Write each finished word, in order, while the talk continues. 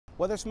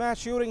Well, this mass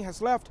shooting has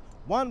left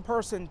one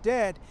person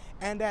dead,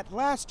 and at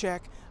last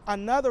check,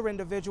 another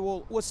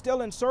individual was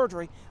still in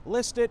surgery,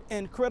 listed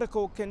in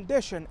critical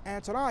condition.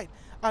 And tonight,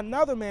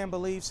 another man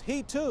believes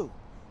he too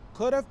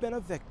could have been a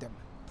victim.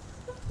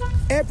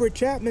 Everett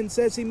Chapman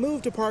says he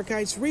moved to Park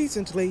Heights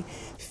recently,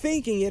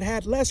 thinking it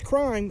had less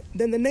crime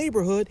than the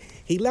neighborhood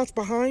he left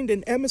behind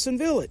in Emerson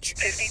Village.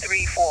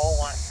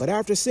 53401. But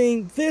after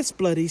seeing this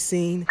bloody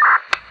scene,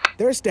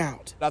 there's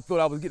doubt. I thought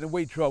I was getting in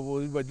weight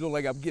trouble, but it looked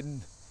like I'm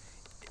getting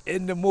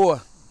into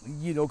more,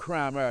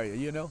 crime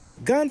area,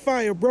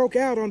 Gunfire broke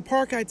out on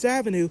Park Heights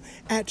Avenue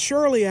at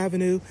Shirley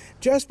Avenue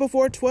just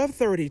before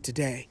 12:30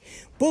 today.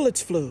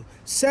 Bullets flew,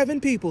 7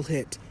 people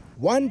hit,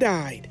 1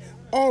 died,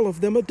 all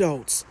of them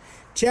adults.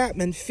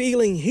 Chapman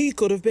feeling he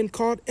could have been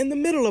caught in the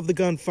middle of the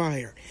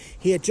gunfire.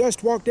 He had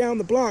just walked down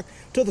the block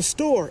to the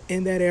store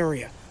in that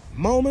area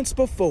moments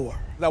before.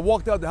 I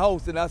walked out the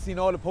house and I seen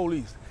all the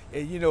police.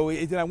 And,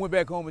 then I went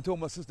back home and told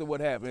my sister what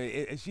happened.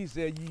 And she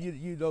said,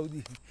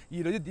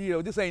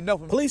 this ain't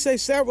nothing. Police say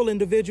several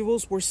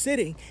individuals were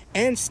sitting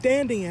and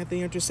standing at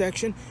the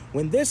intersection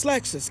when this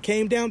Lexus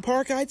came down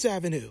Park Heights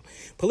Avenue.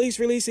 Police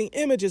releasing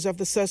images of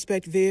the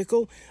suspect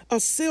vehicle, a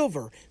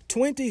silver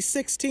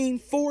 2016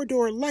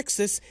 four-door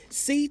Lexus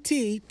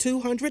CT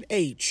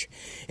 200H.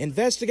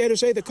 Investigators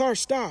say the car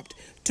stopped.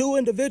 2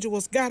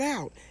 individuals got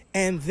out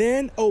and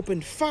then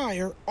opened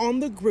fire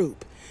on the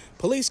group.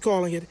 Police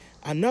calling it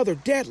another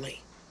deadly,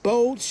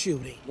 bold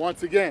shooting.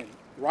 Once again,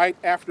 right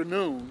after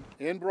noon,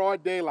 in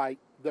broad daylight,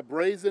 the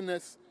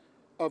brazenness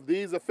of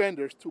these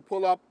offenders to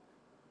pull up,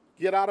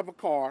 get out of a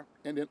car,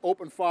 and then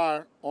open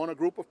fire on a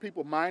group of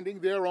people minding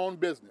their own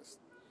business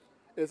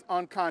is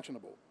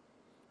unconscionable.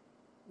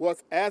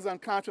 What's as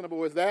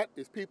unconscionable as that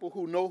is people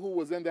who know who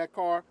was in that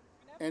car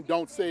and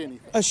don't say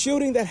anything. A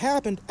shooting that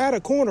happened at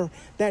a corner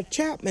that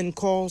Chapman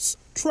calls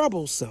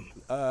troublesome.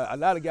 A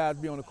lot of guys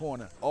be on the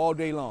corner all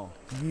day long,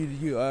 so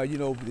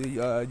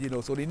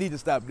they need to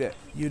stop that,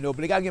 but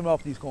they gotta get them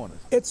off these corners.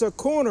 It's a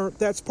corner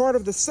that's part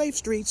of the Safe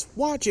Streets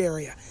watch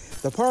area,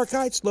 the Park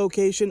Heights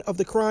location of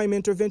the crime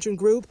intervention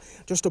group,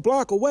 just a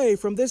block away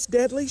from this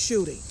deadly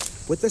shooting,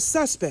 with the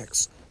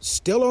suspects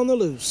still on the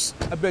loose.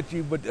 I bet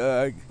you, but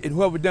and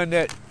whoever done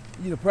that,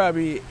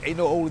 probably ain't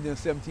no older than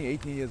 17,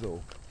 18 years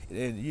old.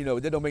 And,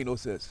 that don't make no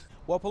sense.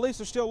 Well, police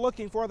are still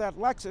looking for that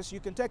Lexus. You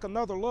can take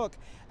another look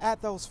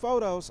at those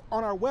photos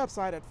on our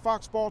website at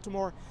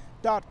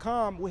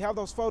foxbaltimore.com. We have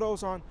those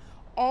photos on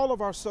all of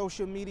our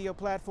social media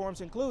platforms,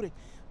 including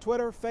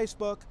Twitter,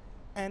 Facebook,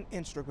 and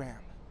Instagram.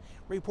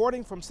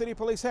 Reporting from City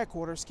Police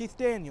Headquarters, Keith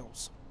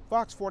Daniels,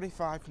 Fox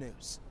 45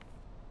 News.